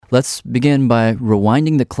Let's begin by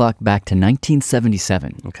rewinding the clock back to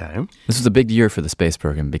 1977. Okay. This was a big year for the space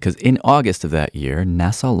program because in August of that year,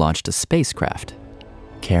 NASA launched a spacecraft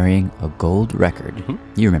carrying a gold record.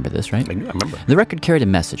 Mm-hmm. You remember this, right? I remember. The record carried a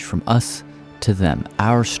message from us to them,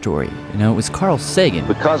 our story. You know, it was Carl Sagan.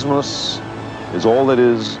 The cosmos is all that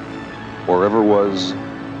is, or ever was,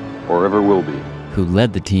 or ever will be. Who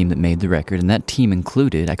led the team that made the record, and that team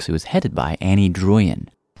was headed by Annie Druyan.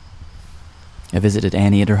 I visited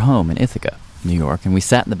Annie at her home in Ithaca, New York, and we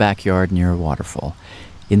sat in the backyard near a waterfall,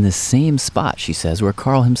 in the same spot, she says, where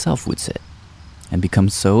Carl himself would sit, and become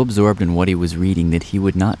so absorbed in what he was reading that he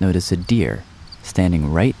would not notice a deer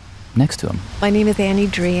standing right next to him. My name is Annie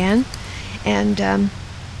Druyan, and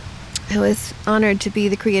I was honored to be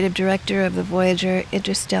the creative director of the Voyager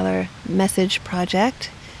Interstellar Message Project,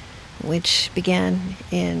 which began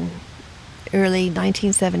in early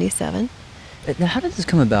 1977. Now, how did this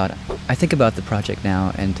come about? I think about the project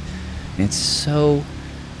now, and it's so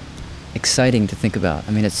exciting to think about.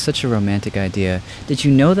 I mean, it's such a romantic idea. Did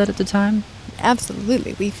you know that at the time?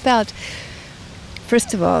 Absolutely. We felt,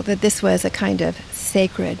 first of all, that this was a kind of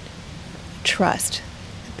sacred trust,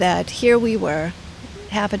 that here we were,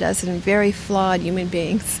 half a dozen very flawed human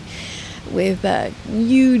beings with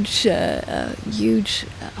huge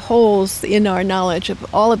holes in our knowledge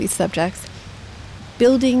of all of these subjects,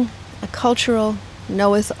 building a cultural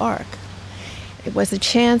Noah's Ark. It was a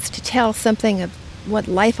chance to tell something of what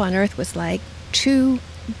life on Earth was like to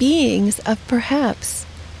beings of perhaps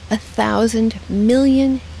 1,000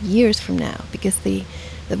 million years from now, because the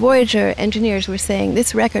Voyager engineers were saying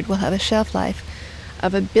this record will have a shelf life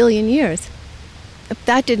of 1 billion years. If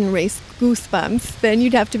that didn't raise goosebumps, then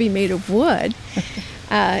you'd have to be made of wood.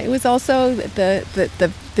 It was also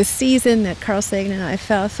the season that Carl Sagan and I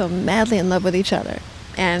fell so madly in love with each other.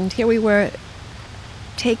 And here we were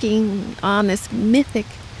taking on this mythic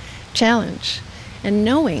challenge and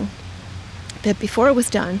knowing that before it was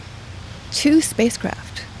done, 2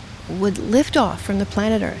 spacecraft would lift off from the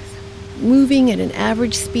planet Earth, moving at an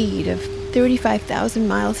average speed of 35,000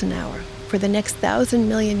 miles an hour for the next 1,000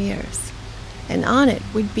 million years. And on it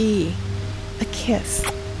would be a kiss,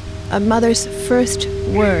 a mother's first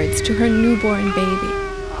words to her newborn baby.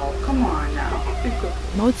 Oh, come on now.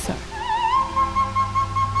 Mozart.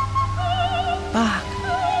 Bach,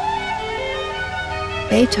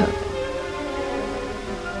 Beethoven.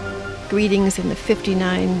 Greetings in the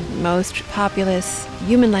 59 most populous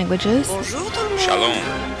human languages. Shalom.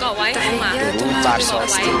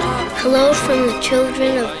 Hello from the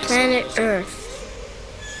children of planet Earth.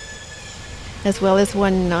 As well as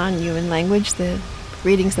one non-human language, the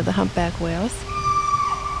greetings of the humpback whales.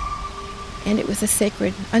 And it was a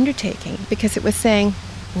sacred undertaking because it was saying,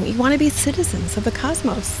 we want to be citizens of the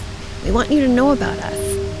cosmos. We want you to know about us.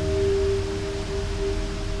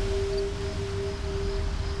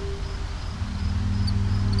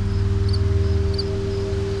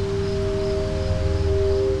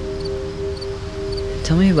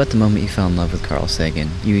 Tell me about the moment you fell in love with Carl Sagan.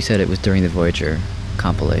 You said it was during the Voyager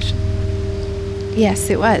compilation. Yes,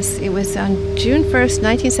 it was. It was on June 1st,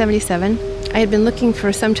 1977. I had been looking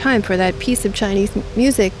for some time for that piece of Chinese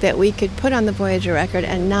music that we could put on the Voyager record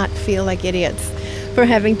and not feel like idiots for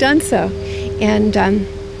having done so. And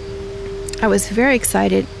I was very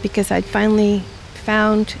excited because I'd finally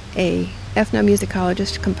found a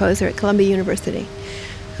ethnomusicologist composer at Columbia University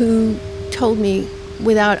who told me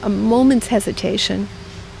without a moment's hesitation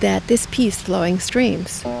that this piece, Flowing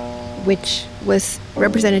Streams, which was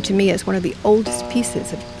represented to me as one of the oldest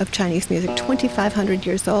pieces of Chinese music, 2,500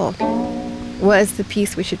 years old, was the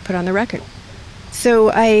piece we should put on the record.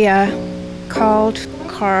 So I called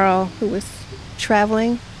Carl, who was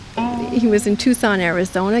traveling. He was in Tucson,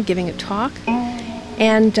 Arizona, giving a talk.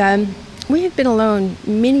 And we had been alone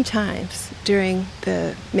many times during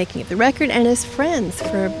the making of the record and as friends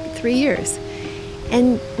for 3 years.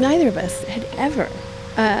 And neither of us had ever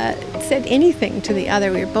said anything to the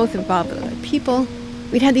other. We were both involved with other people.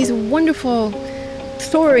 We'd had these wonderful,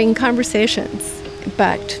 soaring conversations,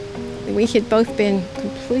 but we had both been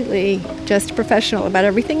completely just professional about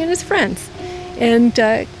everything and as friends. And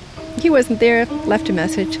he wasn't there, left a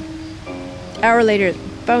message. Hour later,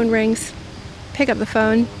 phone rings, pick up the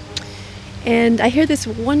phone, and I hear this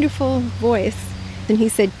wonderful voice. And he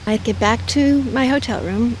said, I get back to my hotel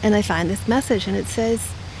room and I find this message and it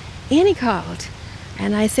says, Annie called.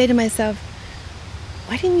 And I say to myself,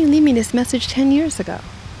 why didn't you leave me this message 10 years ago?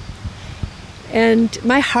 And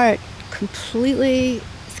my heart completely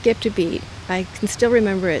skipped a beat. I can still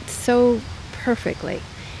remember it so perfectly.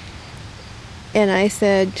 And I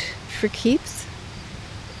said, for keeps?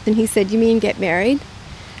 And he said, you mean get married?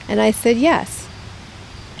 And I said, yes.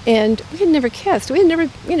 And we had never kissed. We had never,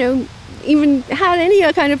 even had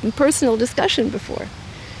any kind of personal discussion before.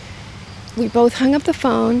 We both hung up the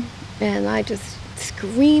phone, and I just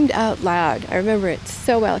screamed out loud. I remember it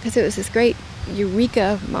so well because it was this great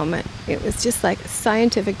eureka moment. It was just like a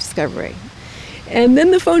scientific discovery. And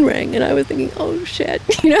then the phone rang, and I was thinking, oh, shit,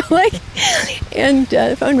 and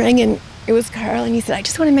the phone rang, and it was Carl, and he said, I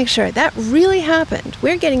just want to make sure that really happened.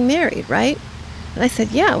 We're getting married, right? And I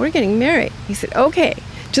said, yeah, we're getting married. He said, okay,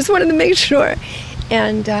 just wanted to make sure.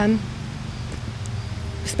 And the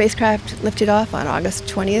spacecraft lifted off on August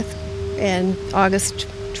 20th, and August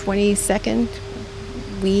 22nd,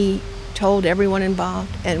 we told everyone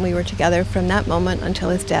involved, and we were together from that moment until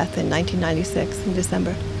his death in 1996 in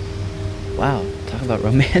December. Wow, talk about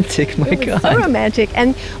romantic, my God. So romantic,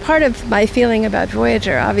 and part of my feeling about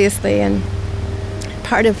Voyager, obviously, and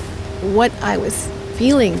part of what I was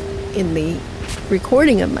feeling in the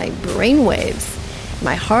recording of my brainwaves,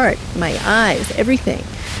 my heart, my eyes, everything,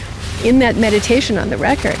 in that meditation on the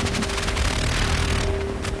record.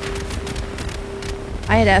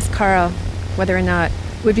 I had asked Carl whether or not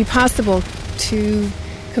it would be possible to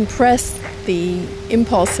compress the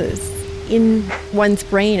impulses in one's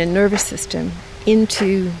brain and nervous system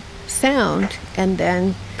into sound, and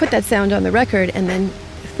then put that sound on the record, and then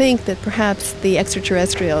think that perhaps the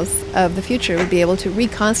extraterrestrials of the future would be able to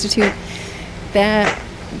reconstitute that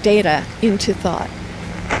data into thought.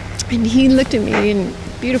 And he looked at me in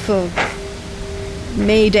beautiful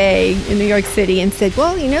May Day in New York City and said,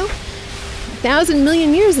 well, 1,000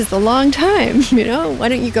 million years is a long time, why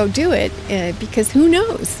don't you go do it? Because who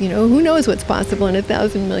knows, who knows what's possible in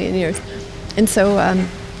 1,000 million years. And so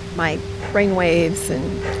my brainwaves and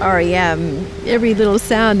REM, every little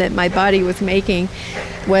sound that my body was making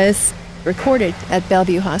was recorded at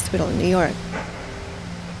Bellevue Hospital in New York.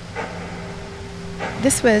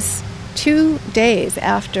 This was 2 days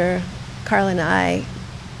after Carl and I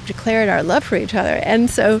declared our love for each other. And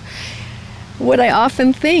so what I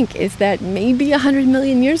often think is that maybe 100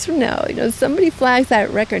 million years from now, somebody flags that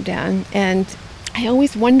record down. And I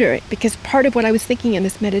always wonder, because part of what I was thinking in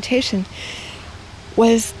this meditation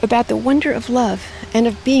was about the wonder of love and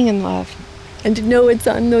of being in love, and to know it's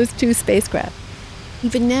on those 2 spacecraft.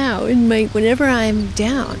 Even now, whenever I'm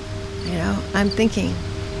down, I'm thinking,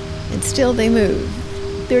 and still they move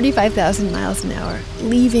 35,000 miles an hour,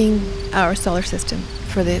 leaving our solar system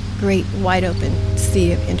for the great wide open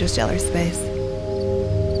sea of interstellar space.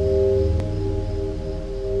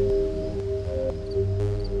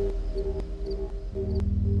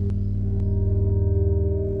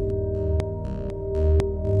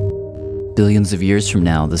 Billions of years from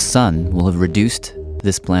now, the sun will have reduced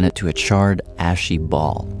this planet to a charred, ashy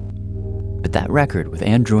ball. But that record with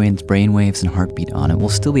Druyan's brainwaves and heartbeat on it will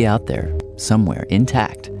still be out there, somewhere,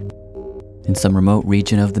 intact, in some remote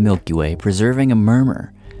region of the Milky Way, preserving a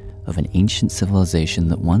murmur of an ancient civilization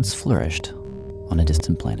that once flourished on a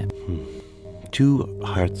distant planet. 2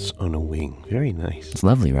 hearts on a wing. Very nice. It's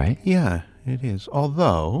lovely, right? Yeah, it is.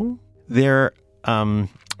 Although there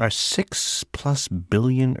are 6+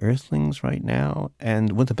 billion Earthlings right now, and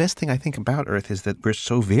the best thing I think about Earth is that we're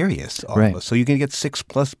so various, all of us. So you can get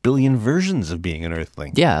 6+ billion versions of being an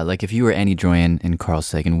Earthling. Yeah, like if you were Annie Druyan and Carl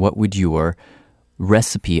Sagan, what would your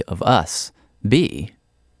recipe of us be?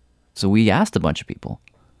 So we asked a bunch of people.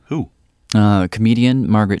 Who? Comedian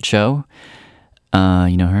Margaret Cho,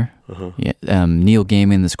 you know her? Uh-huh. Yeah. Neil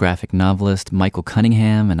Gaiman, this graphic novelist, Michael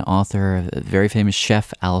Cunningham, an author, a very famous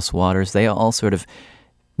chef, Alice Waters. They all sort of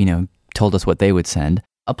told us what they would send.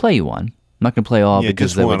 I'll play you one. I'm not going to play all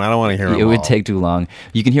because just one. I don't want to hear them all. It would take too long.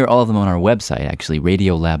 You can hear all of them on our website, actually,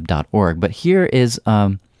 radiolab.org. But here is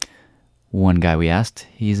one guy we asked.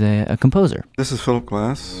 He's a composer. This is Philip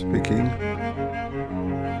Glass speaking.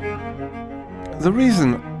 The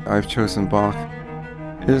reason I've chosen Bach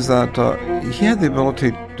is that he had the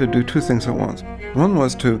ability to do 2 things at once. One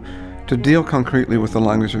was to deal concretely with the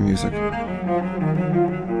language of music.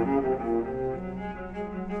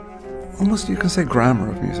 Almost, you can say,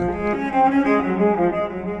 grammar of music.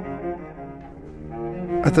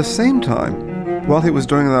 At the same time, while he was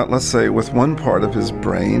doing that, let's say, with one part of his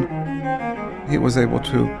brain, he was able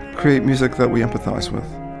to create music that we empathize with.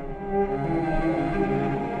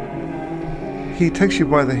 He takes you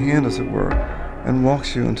by the hand, as it were, and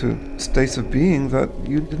walks you into states of being that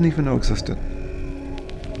you didn't even know existed.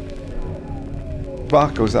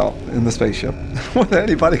 Bach goes out in the spaceship. Whether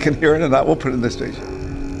anybody can hear it or not, we'll put it in the spaceship.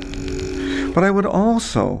 But I would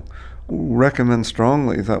also recommend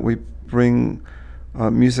strongly that we bring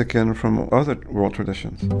music in from other world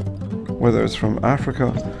traditions, whether it's from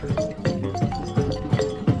Africa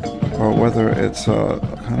or whether it's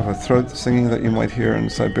kind of a throat singing that you might hear in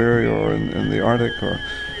Siberia or in the Arctic, or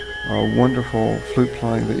a wonderful flute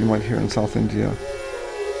playing that you might hear in South India.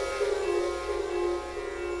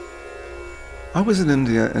 I was in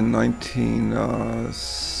India in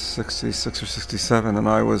 1966 or 67, and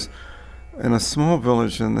I was in a small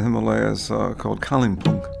village in the Himalayas called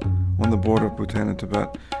Kalimpong, on the border of Bhutan and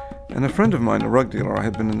Tibet. And a friend of mine, a rug dealer, I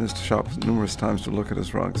had been in his shop numerous times to look at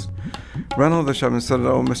his rugs, ran out of the shop and said,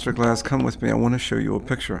 "Oh, Mr. Glass, come with me, I want to show you a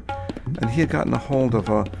picture." And he had gotten a hold of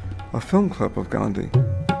a film clip of Gandhi.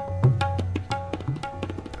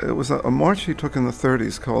 It was a march he took in the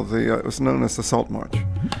 30s called it was known as the Salt March.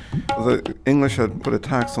 The English had put a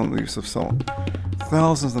tax on the use of salt.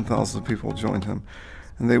 Thousands and thousands of people joined him.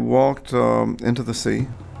 And they walked into the sea,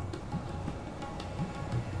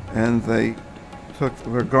 and they took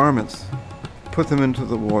their garments, put them into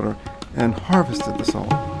the water, and harvested the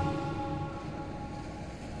salt.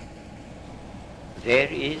 There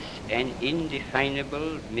is an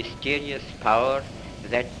indefinable, mysterious power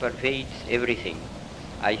that pervades everything.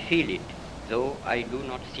 I feel it, though I do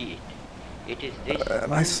not see it. It is this.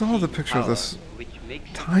 And I saw the picture of this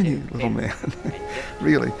tiny little man,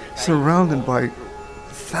 really, surrounded by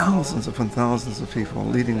thousands upon thousands of people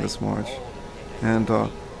leading this march. And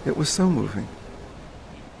it was so moving.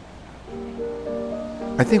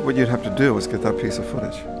 I think what you'd have to do is get that piece of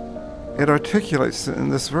footage. It articulates in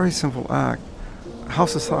this very simple act how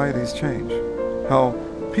societies change, how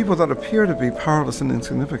people that appear to be powerless and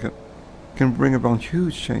insignificant can bring about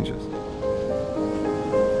huge changes.